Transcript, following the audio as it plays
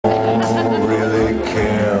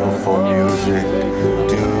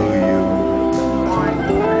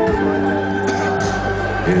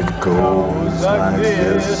goes like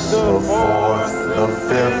this, the fourth, the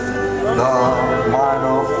fifth, the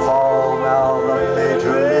minor fall, now the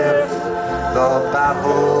major lift, the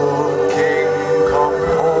baffled king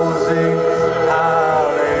composing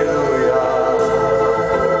hallelujah,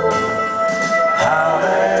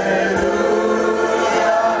 hallelujah,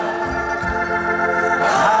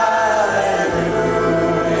 hallelujah,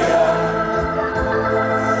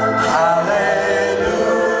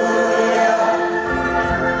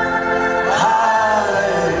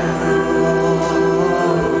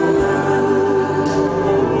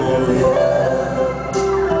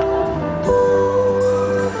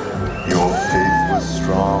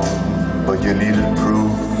 but you needed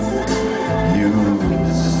proof. You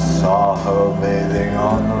saw her bathing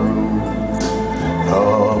on the roof,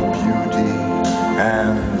 her beauty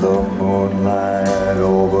and the moonlight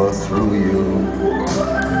overthrew you.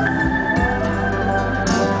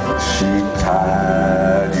 She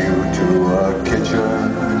tied you to a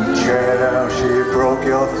kitchen chair, she broke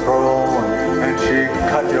your throne and she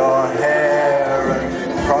cut your hair,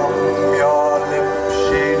 and from your lips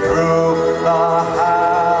she drew the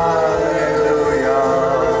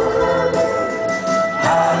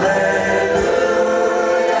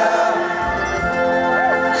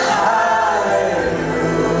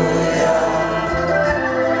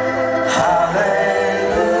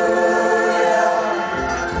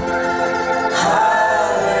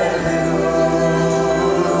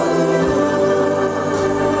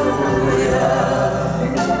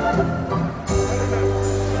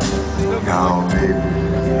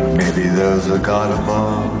maybe there's a God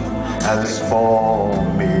above. As for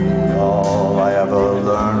me, all I ever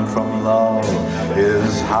learned from love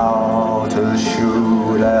is how to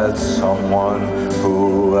shoot at someone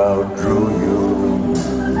who outdrew you.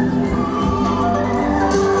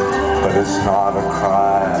 But it's not a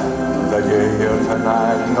cry that you hear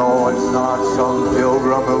tonight. No, it's not some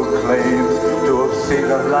pilgrim who claims to have seen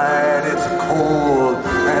the light. It's cold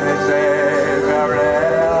and it's a very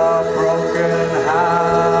broken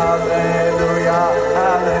hallelujah,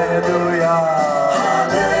 hallelujah,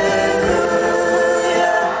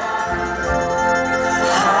 hallelujah,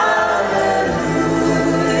 hallelujah,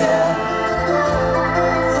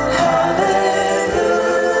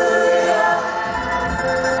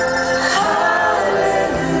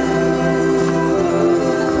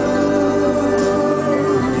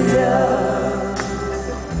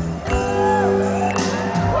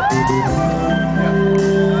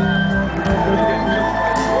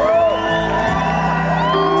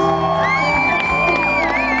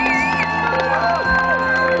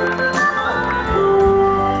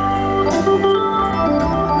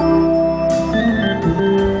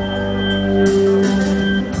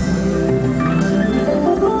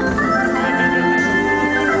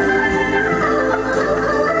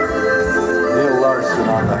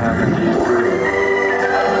 on the hammer.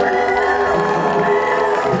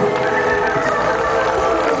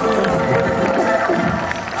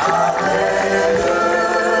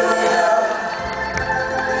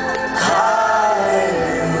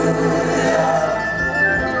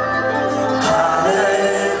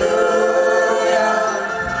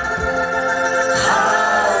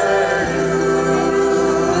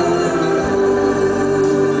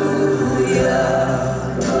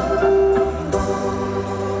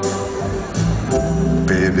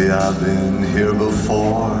 Baby, I've been here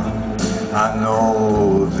before. I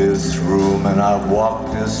know this room and I've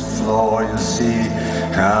walked this floor. You see,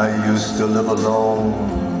 I used to live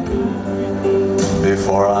alone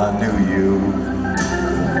before I knew you.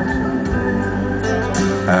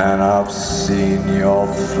 And I've seen your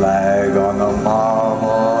flag on the marble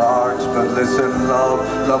arch. But listen,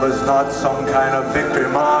 love is not some kind of victory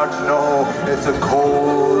march. No, it's a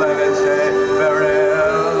cold and it's a very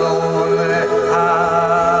lonely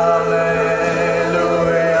hallelujah,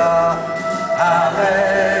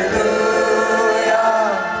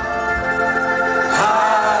 hallelujah,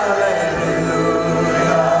 hallelujah,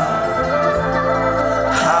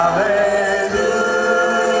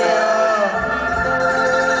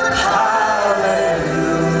 hallelujah.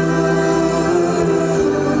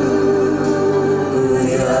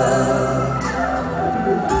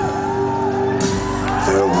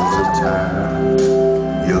 There was a time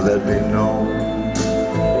you let me know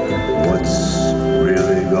what's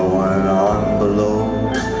really going on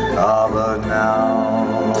below. Ah, but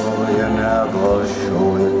now you never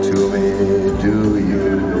show it to me, do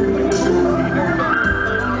you?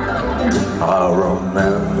 I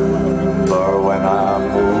remember when I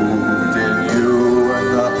moved in you,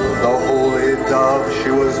 and the holy dove,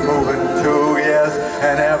 she was moving too, yes,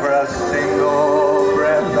 and every single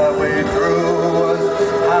breath that we drew was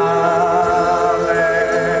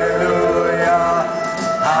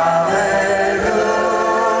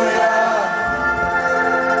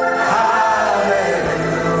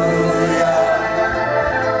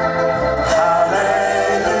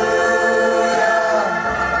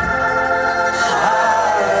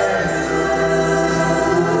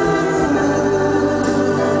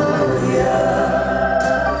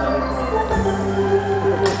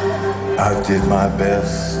did my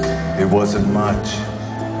best, it wasn't much.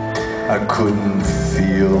 I couldn't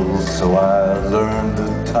feel, so I learned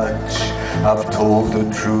to touch. I've told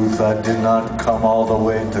the truth, I did not come all the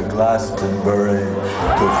way to Glastonbury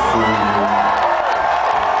to fool you.